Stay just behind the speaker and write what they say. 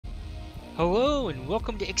Hello and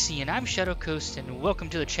welcome to Ixion. I'm Shadow Coast and welcome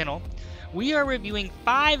to the channel. We are reviewing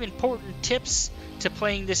 5 important tips to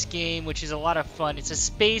playing this game, which is a lot of fun. It's a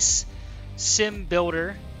space sim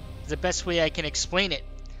builder, is the best way I can explain it.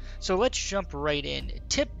 So let's jump right in.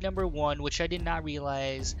 Tip number 1, which I did not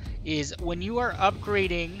realize, is when you are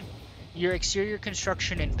upgrading your exterior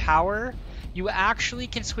construction and power, you actually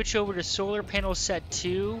can switch over to solar panel set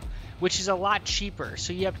 2, which is a lot cheaper.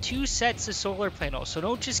 So you have 2 sets of solar panels. So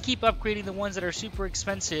don't just keep upgrading the ones that are super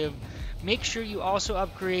expensive. Make sure you also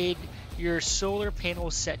upgrade your solar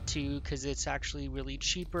panel set 2 because it's actually really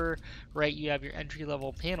cheaper, right? You have your entry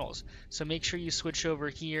level panels. So make sure you switch over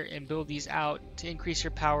here and build these out to increase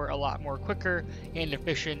your power a lot more quicker and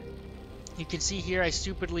efficient. You can see here I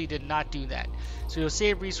stupidly did not do that. So you'll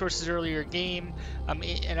save resources earlier game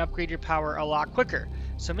and upgrade your power a lot quicker.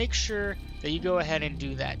 So make sure that you go ahead and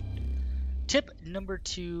do that. Tip number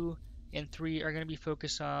 2 and 3 are going to be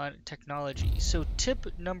focused on technology. So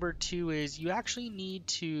tip number 2 is you actually need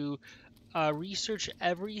to research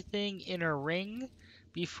everything in a ring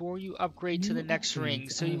before you upgrade to the New next ring.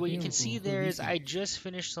 upgrades So are what you can see available for there is I research. just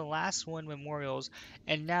finished the last one, Memorials,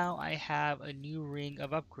 and now I have a new ring of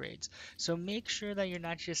upgrades. So make sure that you're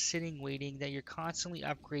not just sitting waiting, that you're constantly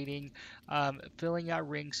upgrading, filling out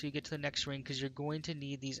rings so you get to the next ring, because you're going to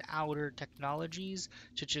need these outer technologies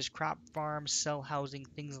such as crop farms, cell housing,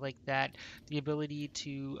 things like that, the ability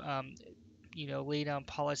to lay down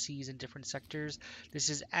policies in different sectors. This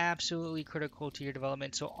is absolutely critical to your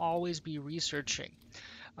development, so always be researching.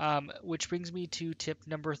 Which brings me to tip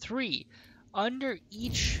number 3. Under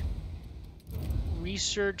each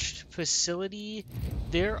researched facility,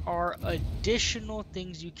 there are additional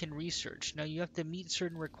things you can research. Now, you have to meet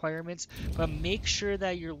certain requirements, but make sure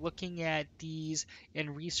that you're looking at these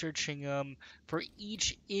and researching them for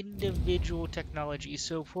each individual technology.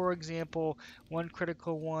 So, for example, one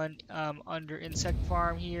critical one under insect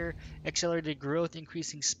farm here, accelerated growth,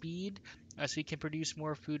 increasing speed. So you can produce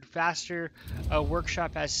more food faster. A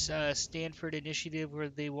workshop has Stanford initiative where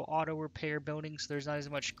they will auto repair buildings, so there's not as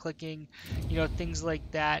much clicking. Things like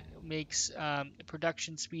that makes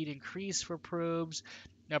production speed increase for probes.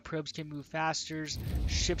 Now probes can move faster,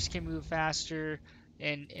 ships can move faster,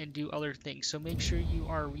 and do other things. So make sure you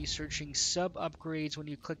are researching sub upgrades when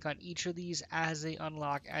you click on each of these as they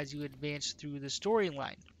unlock as you advance through the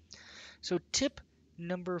storyline. So tip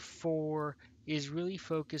number 4 is really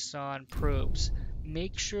focused on probes.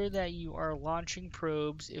 Make sure that you are launching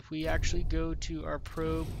probes. If we actually go to our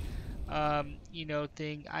probe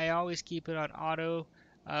thing. I always keep it on auto,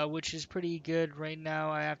 which is pretty good. Right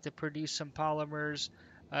now, I have to produce some polymers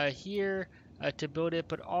here to build it,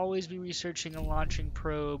 but always be researching and launching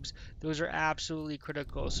probes. Those are absolutely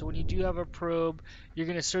critical. So when you do have a probe, you're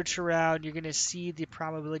going to search around, you're going to see the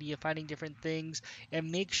probability of finding different things,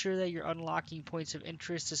 and make sure that you're unlocking points of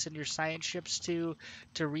interest to send your science ships to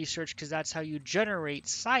research, because that's how you generate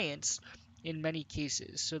science in many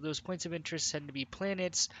cases. So those points of interest tend to be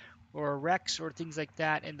planets, or wrecks or things like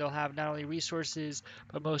that, and they'll have not only resources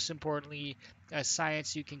but most importantly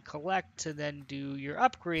science you can collect to then do your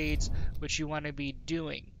upgrades, which you want to be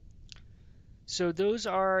doing. So those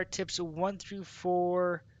are tips 1 through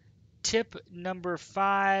 4. Tip number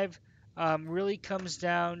 5 really comes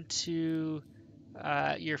down to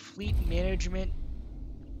your fleet management.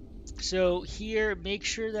 So here, make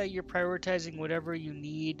sure that you're prioritizing whatever you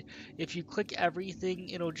need. If you click everything,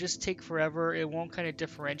 it'll just take forever. It won't kind of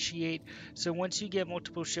differentiate. So once you get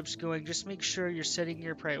multiple ships going, just make sure you're setting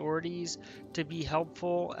your priorities to be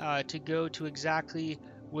helpful, to go to exactly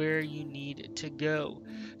where you need to go.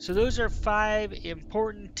 So those are 5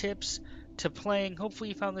 important tips to playing. Hopefully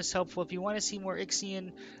you found this helpful. If you want to see more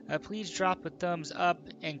Ixion, please drop a thumbs up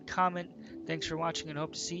and comment. Thanks for watching and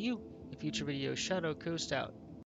hope to see you in future videos. Shadow Coast out.